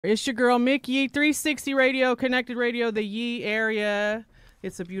It's your girl McYeee, 360 Radio, Connected Radio, the Yee area.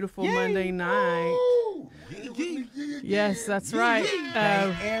 It's a beautiful Monday night. Yes, that's right.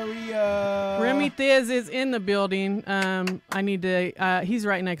 Area. Remy Thiz is in the building. I need to. He's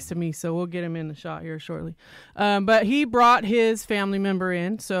right next to me, so we'll get him in the shot here shortly. But he brought his family member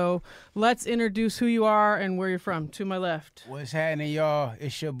in, so let's introduce who you are and where you're from. To my left. What's happening, y'all?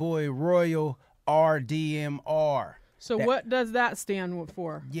 It's your boy Royal RDMR. So what does that stand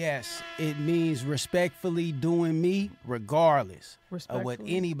for? Yes, it means respectfully doing me regardless of what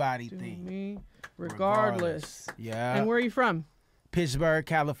anybody thinks. Me regardless. Yeah. And where are you from? Pittsburgh,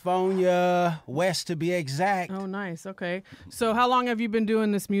 California, west to be exact. Oh, nice. Okay. So how long have you been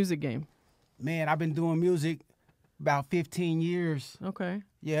doing this music game? Man, I've been doing music about 15 years. Okay.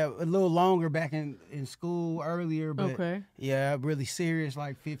 Yeah, a little longer back in school earlier, but okay. Yeah, really serious,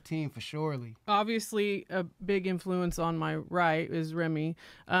 like 15 for surely. Obviously, a big influence on my right is Remy.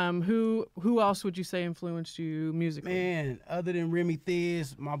 Who else would you say influenced you musically? Man, other than Remy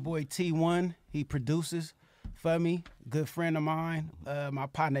Thiz, my boy T1, he produces for me. Good friend of mine. My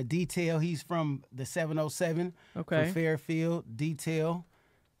partner Detail, he's from the 707 okay. from Fairfield, Detail.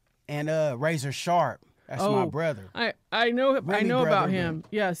 And Razor Sharp. That's my brother. I know about him. Man.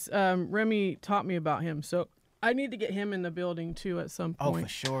 Yes, Remy taught me about him. So I need to get him in the building too at some point. Oh, for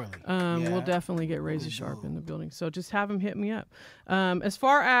surely. We'll definitely get Razor Sharp in the building. So just have him hit me up. As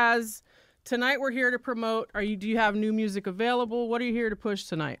far as tonight, we're here to promote. Do you have new music available? What are you here to push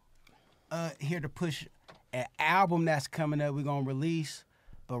tonight? Here to push an album that's coming up. We're gonna release.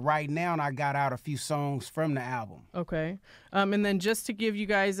 But right now, I got out a few songs from the album. Okay. And then just to give you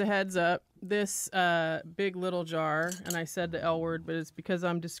guys a heads up, this big little jar, and I said the L word, but it's because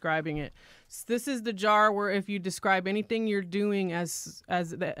I'm describing it. This is the jar where if you describe anything you're doing as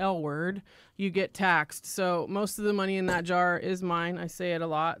the L word, you get taxed. So most of the money in that jar is mine. I say it a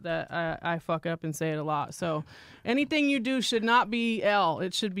lot, that I fuck up and say it a lot. So anything you do should not be L.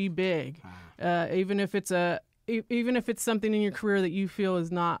 It should be big, even if it's something in your career that you feel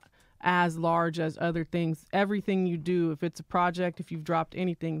is not as large as other things. Everything you do, if it's a project, if you've dropped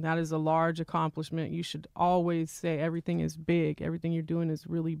anything, that is a large accomplishment. You should always say everything is big. Everything you're doing is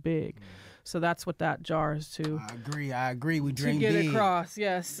really big. So that's what that jar is to. I agree. We dream big. To get big. across,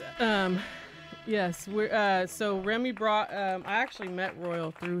 yes. Yes, so Remy brought. I actually met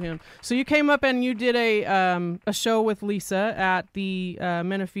Royal through him. So you came up and you did a show with Lisa at the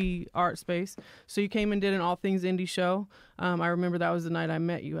Menifee Art Space. So you came and did an All Things Indie show. I remember that was the night I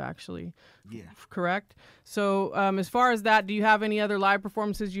met you, actually. Yeah. Correct. So as far as that, do you have any other live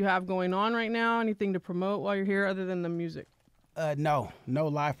performances you have going on right now? Anything to promote while you're here other than the music? No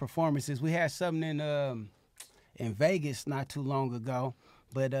live performances. We had something in Vegas not too long ago.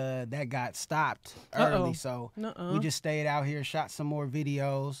 But that got stopped early, so we just stayed out here, shot some more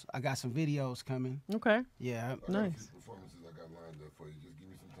videos. I got some videos coming. Okay. Yeah. Nice. Performances I got lined up for you. Just give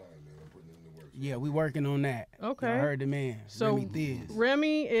me some time, man. I'm putting it in the works. Yeah, we working on that. Okay. I heard the man. So Remy Thiz.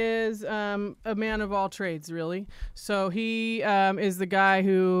 Remy is a man of all trades, really. So he is the guy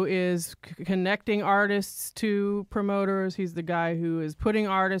who is connecting artists to promoters. He's the guy who is putting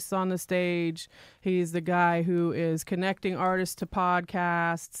artists on the stage. He's the guy who is connecting artists to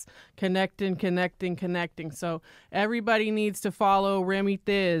podcasts, connecting. So everybody needs to follow Remy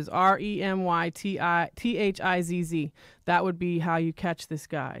Thiz, REMYTHIZZ. That would be how you catch this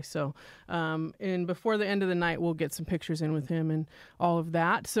guy. So, and before the end of the night, we'll get some pictures in with him and all of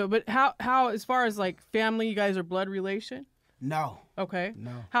that. So, but how as far as like family, you guys are blood relation? No. Okay.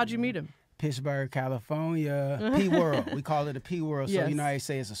 No. How'd you meet him? Pittsburgh, California, P-World. We call it a P-World. So, yes. you know how they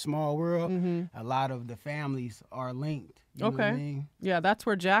say it's a small world? Mm-hmm. A lot of the families are linked. You okay. know what I mean? Yeah, that's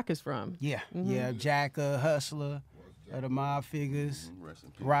where Jack is from. Yeah. Mm-hmm. Yeah, Jack, hustler, the mob figures,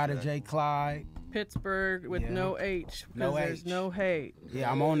 Ryder J. Clyde. Pittsburgh with no H, because no there's H. no hate.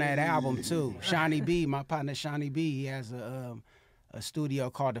 Yeah, I'm on that album, too. Shawnee B, my partner Shawnee B, he has a studio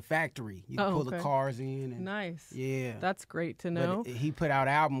called The Factory. You can pull the cars in. And, nice. Yeah. That's great to know. But he put out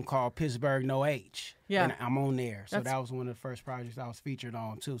an album called Pittsburgh No H. Yeah. And I'm on there. So that was one of the first projects I was featured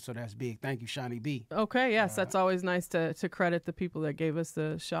on, too. So that's big. Thank you, Shawnee B. Okay, yes. That's always nice to credit the people that gave us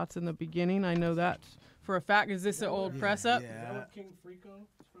the shots in the beginning. I know that for a fact. Is this an old press up? Yeah. Is that what King Freako is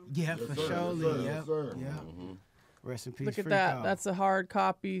from? Yeah, for sure. Yeah. Rest in peace. Look at that. That's a hard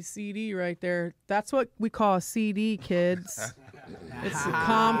copy CD right there. That's what we call a CD, kids. It's a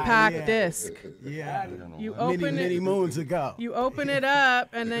compact disc. Yeah. You open many moons ago. You open it up,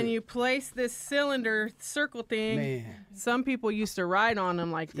 and then you place this cylinder circle thing. Man. Some people used to ride on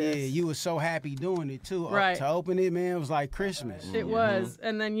them like this. Yeah, you were so happy doing it, too. Right. To open it, man, it was like Christmas. It was.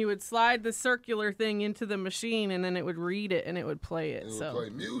 And then you would slide the circular thing into the machine, and then it would read it, and it would play it. It would play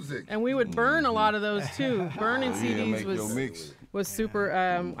music. And we would burn a lot of those, too. Burning CDs was super.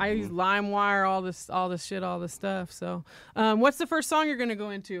 I used LimeWire, all this shit, all this stuff. So what's the first song you're going to go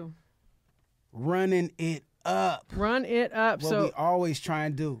into? Running It Up. Run It Up. What we always try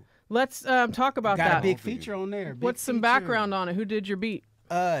and do. Let's talk about that. Got a big feature on there. What's some background on it? Who did your beat?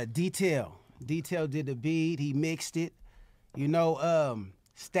 Detail. Detail did the beat. He mixed it. You know,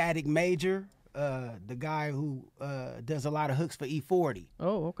 Static Major, the guy who does a lot of hooks for E40.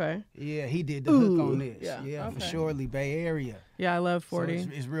 Oh, okay. Yeah, he did the hook on this. Yeah, okay. For surely Bay Area. Yeah, I love 40. So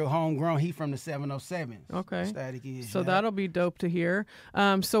it's real homegrown. He from the 707s. Okay. Static is. So that'll be dope to hear.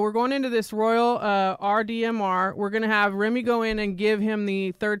 So we're going into this Royal RDMR. We're going to have Remy go in and give him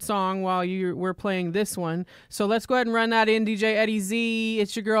the third song while we're playing this one. So let's go ahead and run that in, DJ Eddie Z.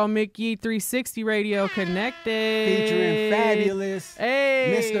 It's your girl, McYeee 360 Radio Connected. Featuring Fabulous.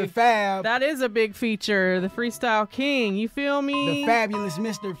 Hey. Mr. Fab. That is a big feature. The Freestyle King. You feel me? The fabulous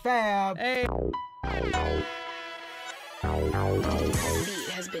Mr. Fab. Hey. Beat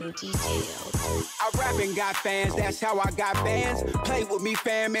has been detailed. I rap and got fans, that's how I got bands. Play with me,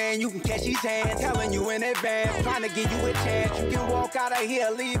 fan man, you can catch these hands. Telling you in advance, trying to give you a chance. You can walk out of here,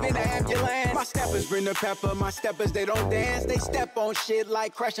 leave in the ambulance. My steppers bring the pepper, my steppers, they don't dance. They step on shit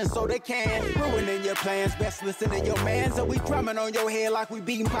like crushing so they can. Ruining your plans, best listen to your man. So we drumming on your head like we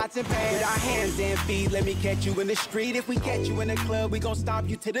beating pots and pans. With our hands and feet, let me catch you in the street. If we catch you in the club, we gon' stomp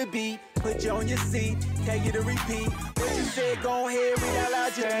you to the beat. Put you on your seat, tell you to repeat. What you said, go ahead, read out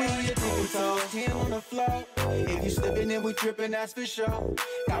loud, just read your tippy toes. 10 on the floor. If you slipping, then we tripping, that's for sure.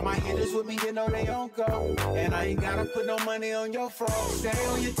 Got my hitters with me, you know they on go. And I ain't gotta put no money on your fro. Stay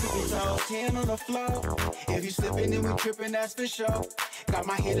on your tippy toes, 10 on the floor. If you slipping, then we tripping, that's for sure. Got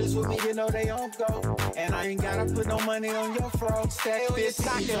my hitters with me, you know they on go. And I ain't gotta put no money on your fro. Stay on your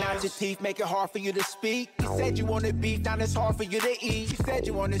knocking out your teeth, make it hard for you to speak. You said you wanted beef, now it's hard for you to eat. You said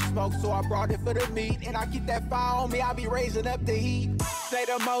you wanted smoke, so I brought it for the meat. And I keep that fire on me, I be raising up the heat. Say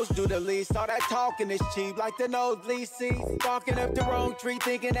the most, do the least. All that talking is cheap, like the nosebleed seats. Barking up the wrong tree,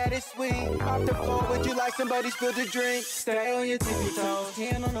 thinking that it's sweet. Off the floor, would you like somebody spilled a drink? Stay on your tippy toes,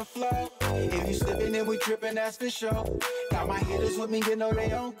 10 on the floor. If you slipping, then we tripping, that's for sure. Got my hitters with me, you know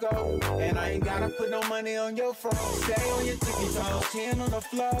they on go. And I ain't gotta put no money on your phone. Stay on your tippy toes, 10 on the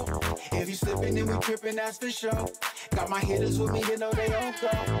floor. If you slipping, then we tripping, that's for sure. Got my hitters with me, you know they on go.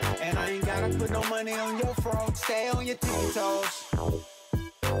 And I ain't gotta put no money on your phone. Stay on your tippy toes.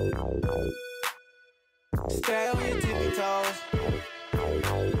 Stay on your tippy toes.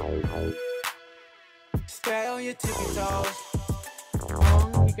 Stay on your tippy toes.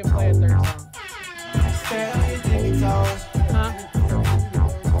 He can play a third song. Stay on your tippy toes. Huh?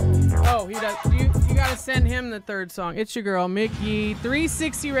 Oh, he does. You gotta send him the third song. It's your girl, McYeee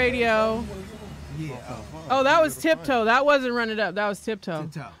 360 Radio. Yeah. Oh, that was Tiptoe. That wasn't Run It Up. That was Tiptoe.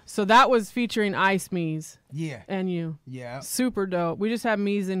 So that was featuring Ice Mees. Yeah. And you. Yeah. Super dope. We just had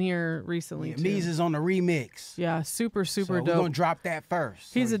Mees in here recently, too. Mees is on the remix. Yeah, super So dope. we're going to drop that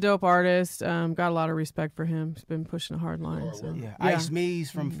first. He's a dope artist. Got a lot of respect for him. He's been pushing a hard line. So. Yeah. Ice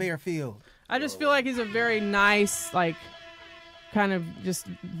Mees from Fairfield. I just feel like he's a very nice, like, kind of just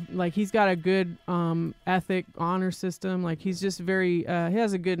like he's got a good ethic, honor system. Like he's just very he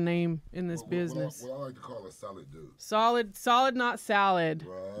has a good name in this business. What I like to call a solid dude. Solid, not salad.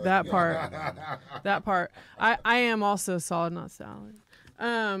 Right. That part. That part. I am also solid, not salad.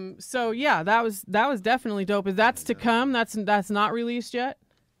 So yeah, that was definitely dope. Is that's to come? That's not released yet?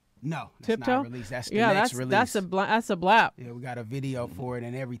 No, that's Tiptoe? not released. That's the next release. That's a blap. Yeah, we got a video for it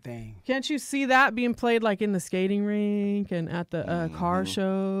and everything. Can't you see that being played like in the skating rink and at the car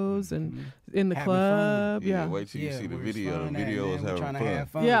shows and in the club? Yeah, wait till you see the video. The video is having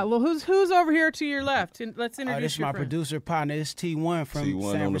fun. Yeah, well, who's over here to your left? Let's introduce this is my producer partner. It's T1 from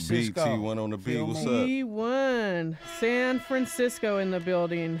T1 San on Francisco. the beat. T1 on the beat. What's up? T1, San Francisco in the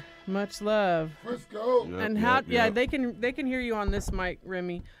building. Much love. Let's go. Yep, and how? They can hear you on this mic,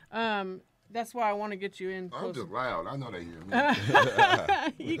 Remy. That's why I want to get you in closer. I'm just loud. I know they hear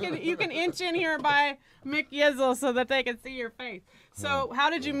me. you can inch in here by McYeee so that they can see your face. So how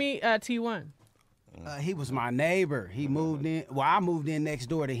did you meet T1? He was my neighbor. He moved in. Well, I moved in next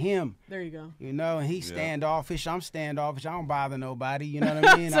door to him. There you go. You know, and he's standoffish. I'm standoffish. I don't bother nobody. You know what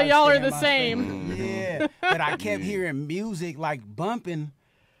I mean? So y'all are the same. Yeah. But I kept hearing music like bumping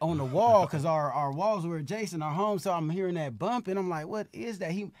on the wall because our walls were adjacent our home. So I'm hearing that bumping. I'm like, what is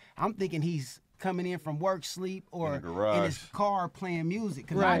that? I'm thinking he's coming in from work, sleep, or in his car playing music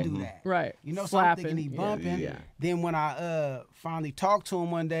because I do that. Right. You know, Slapping. So I'm thinking he bumping. Yeah. Then when I finally talked to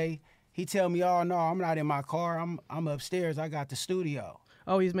him one day, he tell me, oh, no, I'm not in my car. I'm upstairs. I got the studio.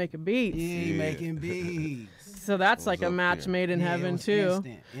 Oh, he's making beats. Yeah, he making beats. So that's like a match made in heaven, too.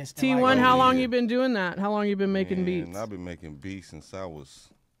 Instant T1, like, how long you been doing that? How long you been making beats? I've been making beats since I was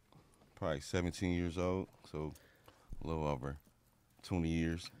probably 17 years old, so a little over 20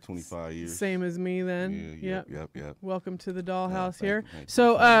 years, 25 years. Same as me then. Yep. Welcome to the dollhouse here. Thank you.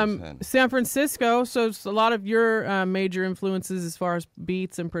 So San Francisco, so a lot of your major influences as far as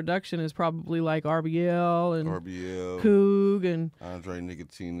beats and production is probably like RBL and Coog and Andre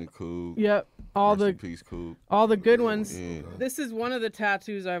Nicotina, Coog. Yep. All the good ones. Yeah. This is one of the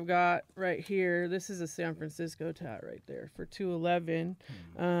tattoos I've got right here. This is a San Francisco tat right there for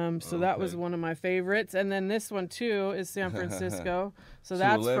 211. So that was one of my favorites. And then this one too is San Francisco. So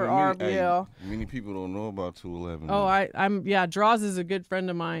that's for RBL. Many people don't know about 211. Oh, I'm Draws is a good friend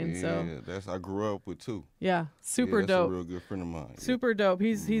of mine. I grew up with too. Yeah, super that's dope. A real good friend of mine. Super dope.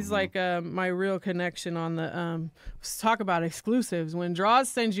 He's like my real connection on the let's talk about exclusives. When Draws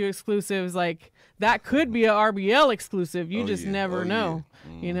sends you exclusives, like that could be a RBL exclusive. You just never know.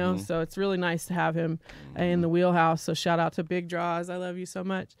 You know, so it's really nice to have him in the wheelhouse. So shout out to Big Draws. I love you so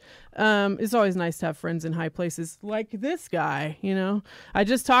much. It's always nice to have friends in high places like this guy, you know. I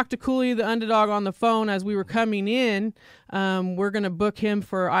just talked to Cooley the Underdog on the phone as we were coming in. We're going to book him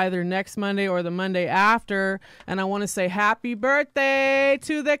for either next Monday or the Monday after. And I want to say happy birthday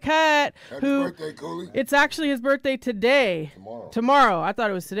to the Cut. Happy birthday, Cooley. It's actually his birthday today. Tomorrow. I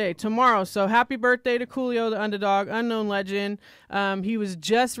thought it was today. Tomorrow. So happy birthday to Coolio the Underdog, unknown legend. He was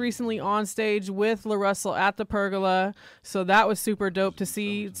just recently on stage with La Russell at the Pergola. So that was super dope to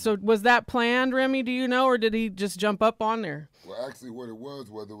see. So was that planned, Remy? Do you know? Or did he just jump up on there? Well, actually, what it was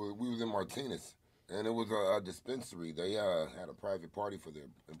we was in Martinez, and it was a dispensary. They had a private party for their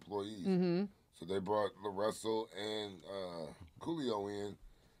employees. So they brought La Russell and Coolio in,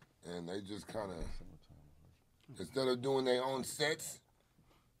 and they just kind of, instead of doing their own sets,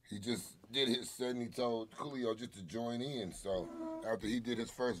 he just did his set, and he told Coolio just to join in. So after he did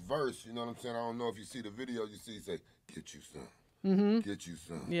his first verse, you know what I'm saying? I don't know if you see the video, you see he say, "Get you some." Get you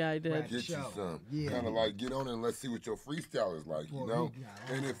some. Yeah, I did. Get you some. Kind of like get on and let's see what your freestyle is like, you know?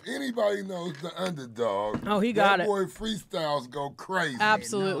 And if anybody knows the Underdog, he got that boy freestyles go crazy.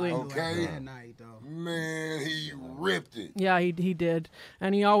 Absolutely. Okay? Man, he ripped it. Yeah, he did.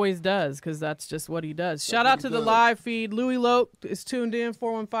 And he always does because that's just what he does. Shout out to the live feed. Louis Loke is tuned in,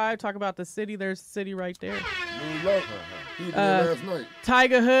 415. Talk about the city. There's the city right there. Louis Loke. He was there last night.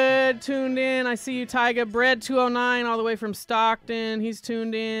 Tyga Hood tuned in. I see you, Tyga. Bread 209 all the way from Stockton. He's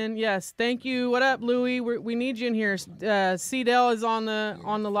tuned in. Yes, thank you. What up, Louis? We need you in here. C-Del is on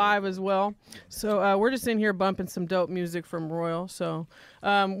the live as well. So we're just in here bumping some dope music from Royal. So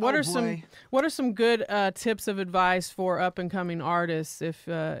what are some good tips of advice for up and coming artists if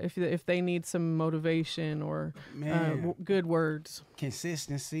they need some motivation or good words?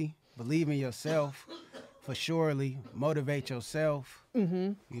 Consistency, believe in yourself. For surely motivate yourself.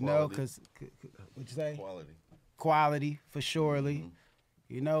 You know, because what'd you say? Quality for surely.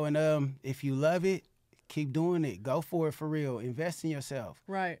 You know, and if you love it, keep doing it. Go for it for real. Invest in yourself.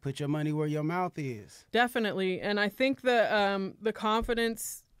 Right. Put your money where your mouth is. Definitely, and I think the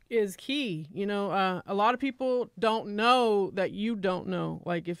confidence is key. You know, a lot of people don't know that you don't know.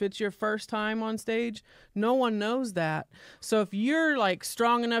 Like if it's your first time on stage, no one knows that. So if you're like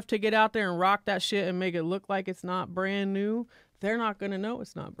strong enough to get out there and rock that shit and make it look like it's not brand new, they're not going to know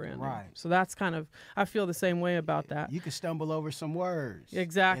it's not brand new. Right. So that's kind of, I feel the same way about that. You could stumble over some words.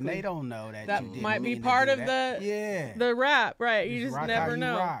 Exactly. And they don't know that that you didn't might be mean part to of do that. the rap, right? You just never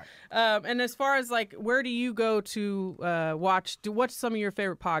know. Rock. And as far as like, where do you go to what's some of your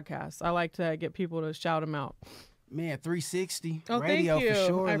favorite podcasts? I like to get people to shout them out. Man, 360 radio thank you. For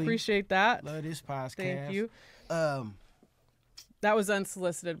sure. I appreciate that. Love this podcast. Thank you. That was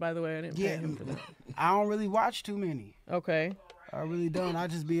unsolicited, by the way. I didn't pay him for that. I don't really watch too many. Okay. I really don't. I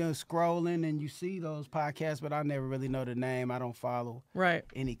just be scrolling and you see those podcasts, but I never really know the name. I don't follow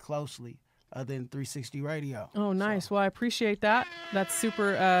any closely other than 360 Radio. Oh, nice. So. Well, I appreciate that. That's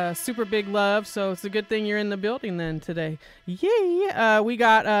super big love. So it's a good thing you're in the building then today. Yeah. We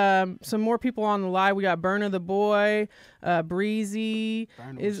got some more people on the live. We got Burner the Boy. Breezy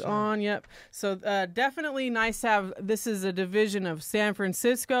is on. Yep. So definitely nice to have. This is a division of San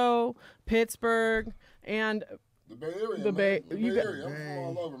Francisco, Pittsburgh, and The Bay Area, The Bay, man. The Bay Area. I'm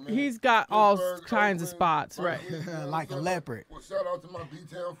from all over, man. He's got all Pittsburgh, kinds of Oakland, spots, right? Berkeley, you know Like what a I'm saying? leopard. Well, shout out to my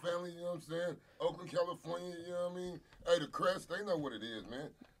B-Town family, you know what I'm saying? Oakland, California, you know what I mean? Hey, the Crest, they know what it is, man.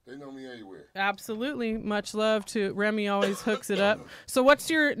 They know me everywhere. Absolutely. Much love to Remy, always hooks it up. So what's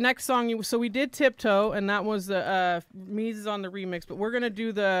your next song? So we did Tiptoe, and that was the Mees is on the remix, but we're going to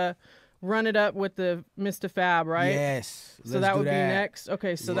do the Run It Up with the Mr. Fab, right? Yes. So that would be next.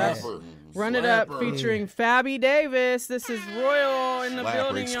 Okay, so that's Run It Up featuring Fabby Davis. This is Royal in the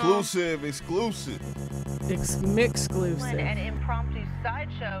building, exclusive. Exclusive. An impromptu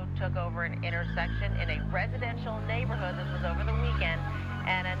sideshow took over an intersection in a residential neighborhood. This was over the weekend,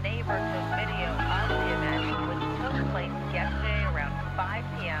 and a neighbor took video of the event, which took place yesterday around 5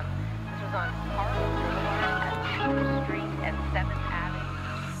 p.m. This was on Harlem Boulevard at 2nd Street and 7th Avenue.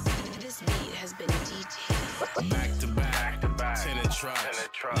 This beat has been detailed. Back to back, tenant trucks.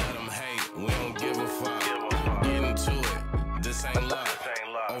 Let them hate, we don't give a fuck. Get into it, this ain't love.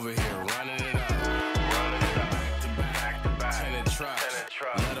 Over here running it up. Back to back, tenant trucks.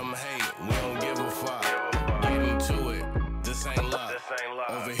 Let them hate, we don't give a fuck. Get into it, this ain't love.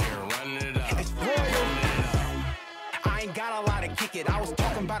 Over here running it up. It's Royal. I ain't got a lot to kick it. I was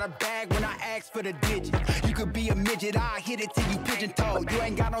talking about a bag when I asked for the digits. You could be a midget, I hit it till you pigeon-toed. You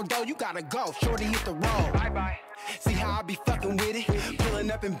ain't got no dough, you gotta go. Shorty hit the road. Bye-bye. See how I be fucking with it? Pulling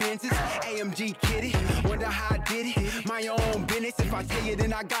up in Benzes, AMG kitty. Wonder how I did it. My own business. If I tell you,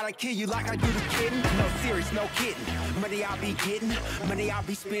 then I gotta kill you like I do the kidding. No serious, no kidding. Money I be getting, money I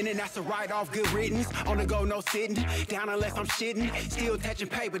be spending. That's a write-off, good riddance. On the go, no sitting. Down unless I'm shitting. Still touching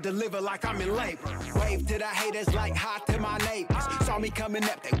paper, deliver like I'm in labor. Wave to the haters like hot to my neighbors. Saw me coming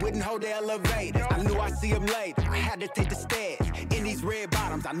up, they wouldn't hold the elevators. I knew I'd see them later. I had to take the stairs. In these red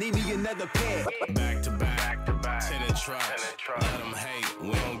bottoms, I need me another pair. Back to back, tenant trucks. Let them hate,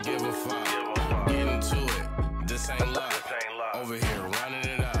 we don't give a fuck. Get into it, this ain't love. Over here running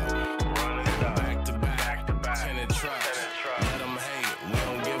it up. Back to back, tenant trucks. Let them hate, we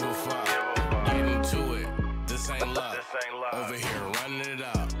don't give a fuck. Get into it, this ain't love. Over here running it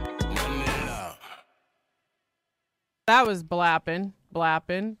up. That was blapping.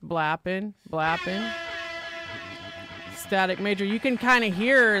 Static Major. You can kind of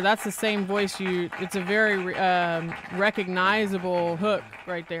hear that's the same voice it's a very recognizable hook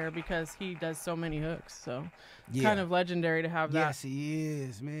right there because he does so many hooks. So kind of legendary to have that. Yes, he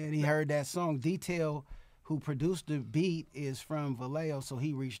is, man. He heard that song. Detail, who produced the beat, is from Vallejo, so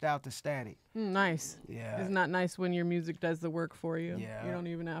he reached out to Static. Nice. Yeah. Isn't that nice when your music does the work for you? Yeah. You don't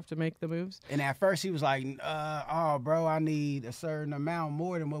even have to make the moves. And at first he was like, oh, bro, I need a certain amount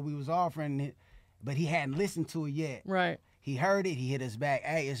more than what we was offering. But he hadn't listened to it yet. Right. He heard it. He hit us back.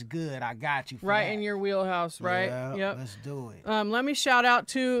 Hey, it's good. I got you for right that. In your wheelhouse, right? Yeah, yep. Let's do it. Let me shout out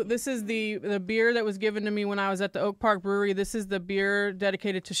to, this is the beer that was given to me when I was at the Oak Park Brewery. This is the beer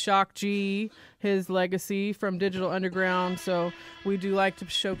dedicated to Shock G, his legacy from Digital Underground. So we do like to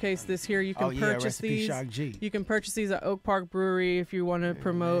showcase this here. You can purchase these. Shock G. You can purchase these at Oak Park Brewery if you want to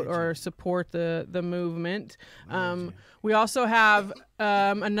promote or support the movement. We also have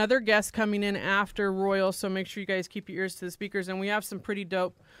another guest coming in after Royal, so make sure you guys keep your ears to the speakers. And we have some pretty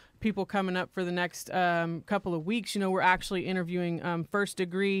dope people coming up for the next couple of weeks. You know, we're actually interviewing First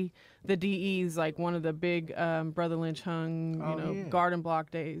Degree, the DEs, like one of the big Brother Lynch hung, Garden Block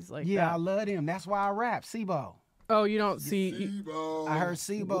days. Like I love him. That's why I rap. Sibo. Oh, you don't see. Sibo. I heard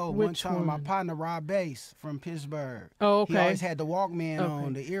Sibo one time. My partner Rob Bass from Pittsburgh. Oh, okay. He always had the Walkman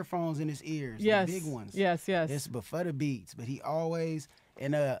on, the earphones in his ears, the big ones. Yes. It's but for the beats. But he always,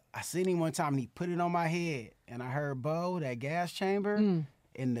 and I seen him one time and he put it on my head, and I heard Bo, that gas chamber,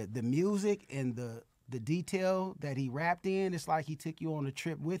 and the music and the detail that he rapped in. It's like he took you on a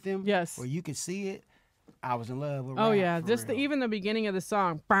trip with him. Yes. Where you could see it. I was in love with Oh rap, yeah, for just real. even the beginning of the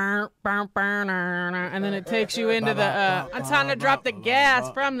song, and then it takes you into the I'm trying to drop the gas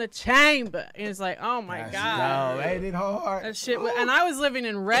from the chamber. And it's like, oh my god, ain't it hard? that shit. And I was living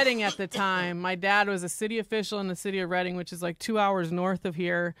in Reading at the time. My dad was a city official in the city of Reading, which is like 2 hours north of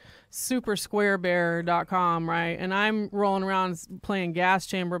here. Supersquarebear.com, right? And I'm rolling around playing Gas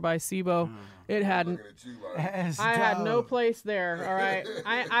Chamber by Sibo. It hadn't. I had no place there. All right.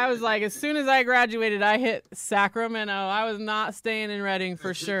 I was like, as soon as I graduated, I hit Sacramento. I was not staying in Reading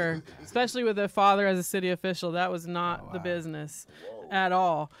for sure, especially with a father as a city official. That was not the business at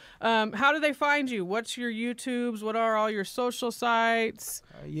all. How do they find you? What's your YouTubes? What are all your social sites?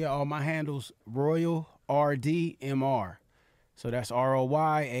 All my handles Royal RDMR. So that's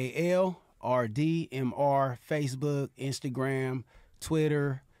ROYAL RDMR. Facebook, Instagram,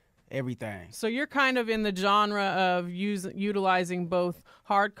 Twitter. everything. So you're kind of in the genre of utilizing both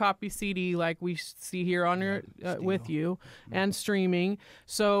hard copy CD, like we see here on your with you, and streaming.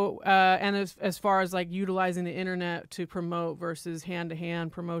 So and as far as like utilizing the internet to promote versus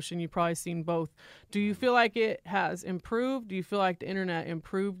hand-to-hand promotion, you've probably seen both. Do you feel like it has improved? Do you feel like the internet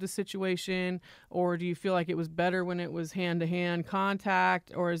improved the situation, or do you feel like it was better when it was hand-to-hand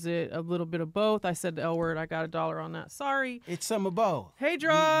contact, or is it a little bit of both? I said the L word. I got $1 on that. Sorry. It's some of both. Hey,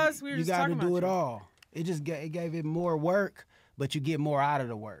 Draws. We were you just got to talking about do it all. It just it gave it more work, but you get more out of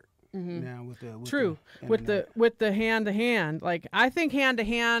the work. Now with True. the With the hand-to-hand, like I think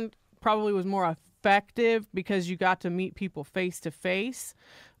hand-to-hand probably was more effective because you got to meet people face-to-face,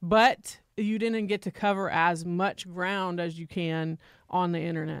 but you didn't get to cover as much ground as you can on the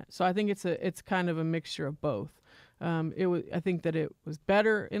internet. So I think it's kind of a mixture of both. I think that it was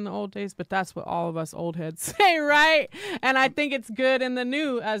better in the old days, but that's what all of us old heads say, right? And I think it's good in the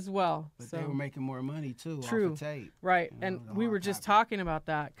new as well. But so. They were making more money too. True. Off of tape. Right. And we were just talking about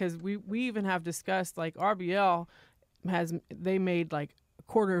that because we even have discussed like RBL they made like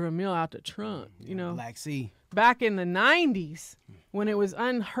 $250,000 out the trunk, you know. Black Sea. Back in the 90s when it was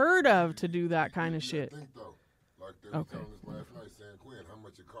unheard of to do that kind of shit. I think though, like they were telling us last night, San Quinn, how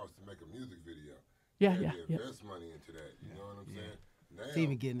much it costs to make a music video. Yeah. Invest money into that. You know what I'm saying? Now, to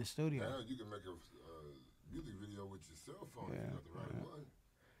even get in the studio. Now you can make a music video with your cell phone if you got the right one.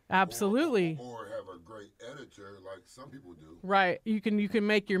 Absolutely. Or have a great editor like some people do. Right. You can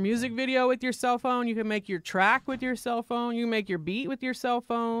make your music video with your cell phone. You can make your track with your cell phone. You can make your beat with your cell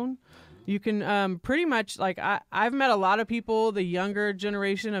phone. You can pretty much, like, I've met a lot of people, the younger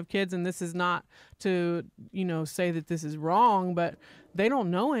generation of kids, and this is not to, say that this is wrong, but they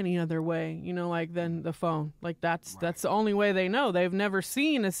don't know any other way, like than the phone. Like that's the only way they know. They've never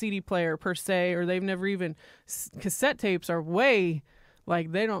seen a CD player per se, or they've never even, cassette tapes are way,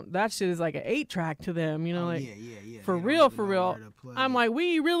 like that shit is like an 8-track to them, like for real. I'm like,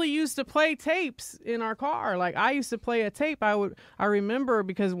 we really used to play tapes in our car. Like I used to play a tape. I remember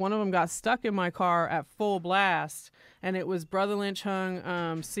because one of them got stuck in my car at full blast, and it was Brother Lynch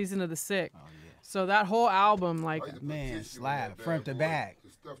Hung, Season of the Sick. So that whole album, like, man, slap front to back.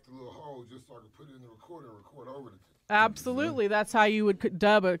 Just stuff the little hole just so I could put it in the recorder and record over the tape. Absolutely, that's how you would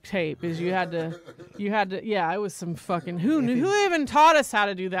dub a tape. Is you had to, yeah. It was some fucking who even taught us how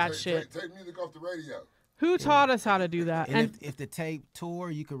to do that shit? Take music off the radio. Who taught us how to do that? And if the tape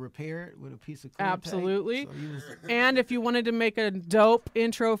tore, you could repair it with a piece of clear absolutely. tape. So and if you wanted to make a dope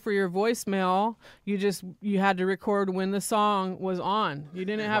intro for your voicemail, you had to record when the song was on. You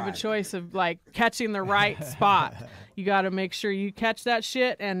didn't have a choice of like catching the right spot. You got to make sure you catch that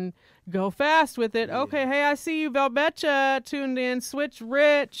shit and go fast with it. Okay, hey, I see you, Velbetcha, tuned in. Switch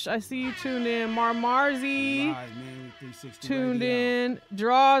Rich, I see you tuned in. Marmarzi, tuned in.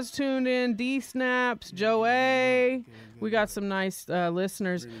 Draws, tuned in. D-Snaps, Joe A. We got some nice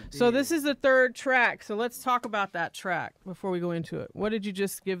listeners. So this is the third track, so let's talk about that track before we go into it. What did you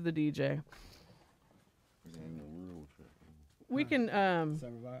just give the DJ? We can,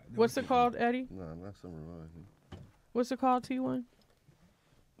 what's it called, Eddie? No, not Summer Revival. What's it called, T1?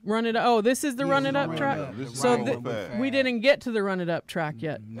 Run It Up. Oh, this is the Run It Up track? So we didn't get to the Run It Up track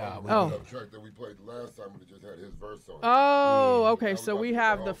yet. No, the track that we played last time, but it just had his verse on it. Oh, okay. So we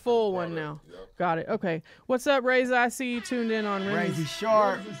have the full one now. Yep. Got it. Okay. What's up, Razy? I see you tuned in on Razy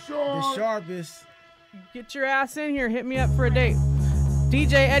Sharp, the sharpest. Get your ass in here. Hit me up for a date.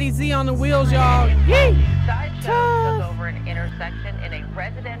 DJ Eddie Z on the wheels, y'all. Yee! Sideshow took over an intersection in a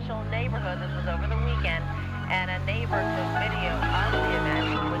residential neighborhood. This was over the weekend. And a neighbor took video of the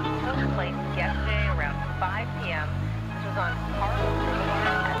event, which took place yesterday around 5 p.m. This was on Carl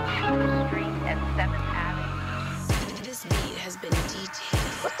Boulevard at 2nd Street and 7th Avenue. This beat has been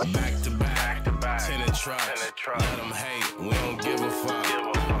DJed. Back to back, tenant trucks. Let them hate, we don't give a fuck.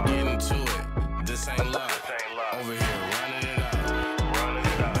 Get into it, this ain't love. Over here, running it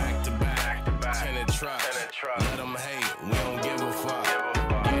up. Back to back, tenant trucks. Let them hate, we don't give a fuck.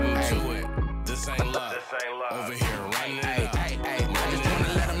 Get into it, this ain't love. Over here, running it up. I just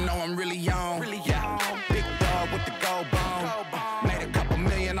wanna let them know I'm really on. Big dog with the gold bone. Made a couple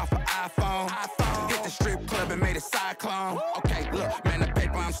million off an iPhone. Hit the strip club and made a cyclone. Okay, look, man, the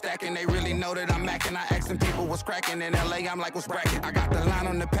paper I'm stacking, they really know that I'm macking. I asking people what's cracking in LA, I'm like, what's bracket? I got the line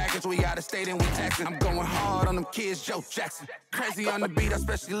on the package, we out of state and we taxing. I'm going hard on them kids, Joe Jackson. Crazy on the beat, I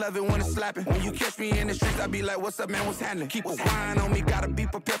especially love it when it's slapping. When you catch me in the streets, I be like, what's up, man, what's happening? Keep a wine on me, gotta be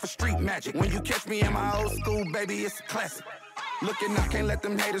prepared for street magic. When you catch me in my old school, baby, it's a classic. Looking up, can't let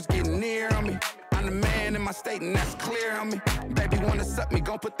them haters get near on me. I'm the man in my state and that's clear on me. Baby wanna suck me,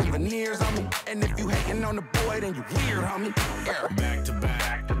 gon' put them veneers on me. And if you hating on the boy, then you weird, homie. Back to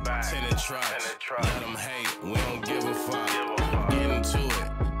back, Tenant truck. Let them hate, we don't give a fuck. Get into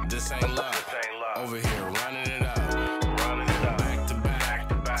it, this ain't luck. Over here, running it up. Back to back,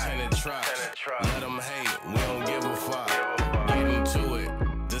 tenant truck. Let them hate, we don't give a fuck. Get into it,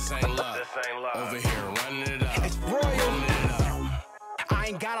 this ain't luck. Over here, running it up. It's Royal. I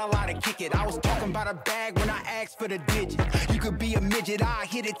ain't got a lot to kick it. I was talking about a bag when I asked for the digit. You could be a midget, I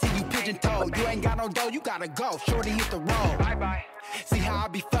hit it till you pigeon-toed. You ain't got no dough, you gotta go. Shorty hit the road. Bye-bye. See how I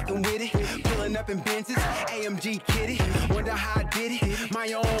be fucking with it? Pulling up in Benzes, AMG kitty. Wonder how I did it.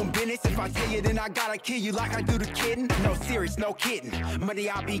 My own business. If I tell you, then I gotta kill you like I do the kidding. No serious, no kidding. Money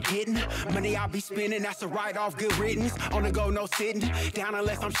I be getting, money I be spending. That's a write-off, good riddance. On the go, no sitting. Down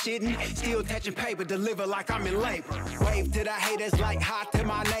unless I'm shitting. Still touching paper, deliver like I'm in labor. Wave to the haters like hi to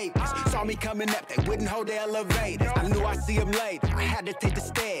my neighbors. Saw me coming up, they wouldn't hold the elevators. I knew I'd see them later. I had to take the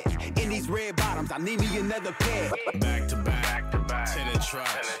stairs. In these red bottoms, I need me another pair. Back to back. Tenant truck.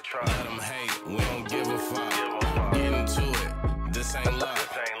 Let them hate, we don't give a fuck. Get into it, this ain't luck.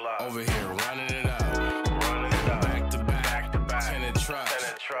 Over here, running it up. Back to back, tenant truck.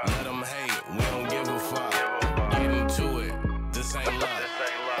 Let them hate, we don't give a fuck. Get into it, this ain't luck.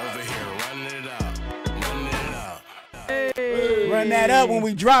 Over here, running it up. Hey. Run that up when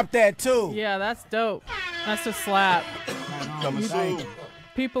we drop that too. Yeah, that's dope. That's a slap.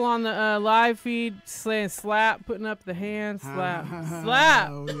 People on the live feed saying slap, putting up the hand, slap, slap.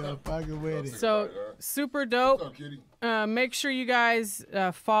 We are fucking with it. So super dope. What's up, Kitty? Make sure you guys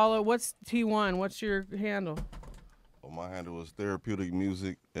follow. What's T1? What's your handle? Well, my handle is Therapeutic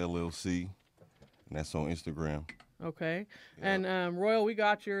Music LLC, and that's on Instagram. Okay. And Royal, we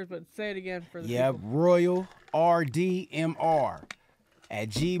got yours, but say it again for the Yeah, people. Royal RDMR at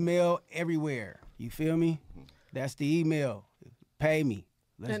Gmail everywhere. You feel me? That's the email. Pay me.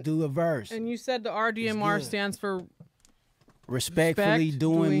 Let's do a verse. And you said the RDMR stands for respectfully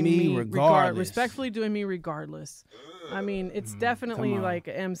doing me regardless. Respectfully doing me regardless. I mean, it's definitely like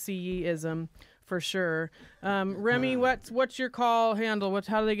an MCE-ism for sure. Remy, what's your call handle?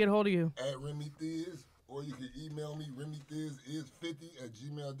 How do they get hold of you? At Remy Thiz, or you can email me,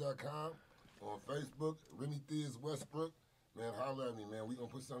 RemyThiz50@gmail.com. On Facebook, Remy Thiz Westbrook. Man, holler at me, man. We gonna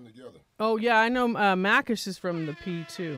put something together. Oh, yeah, I know Macish is from the P, too.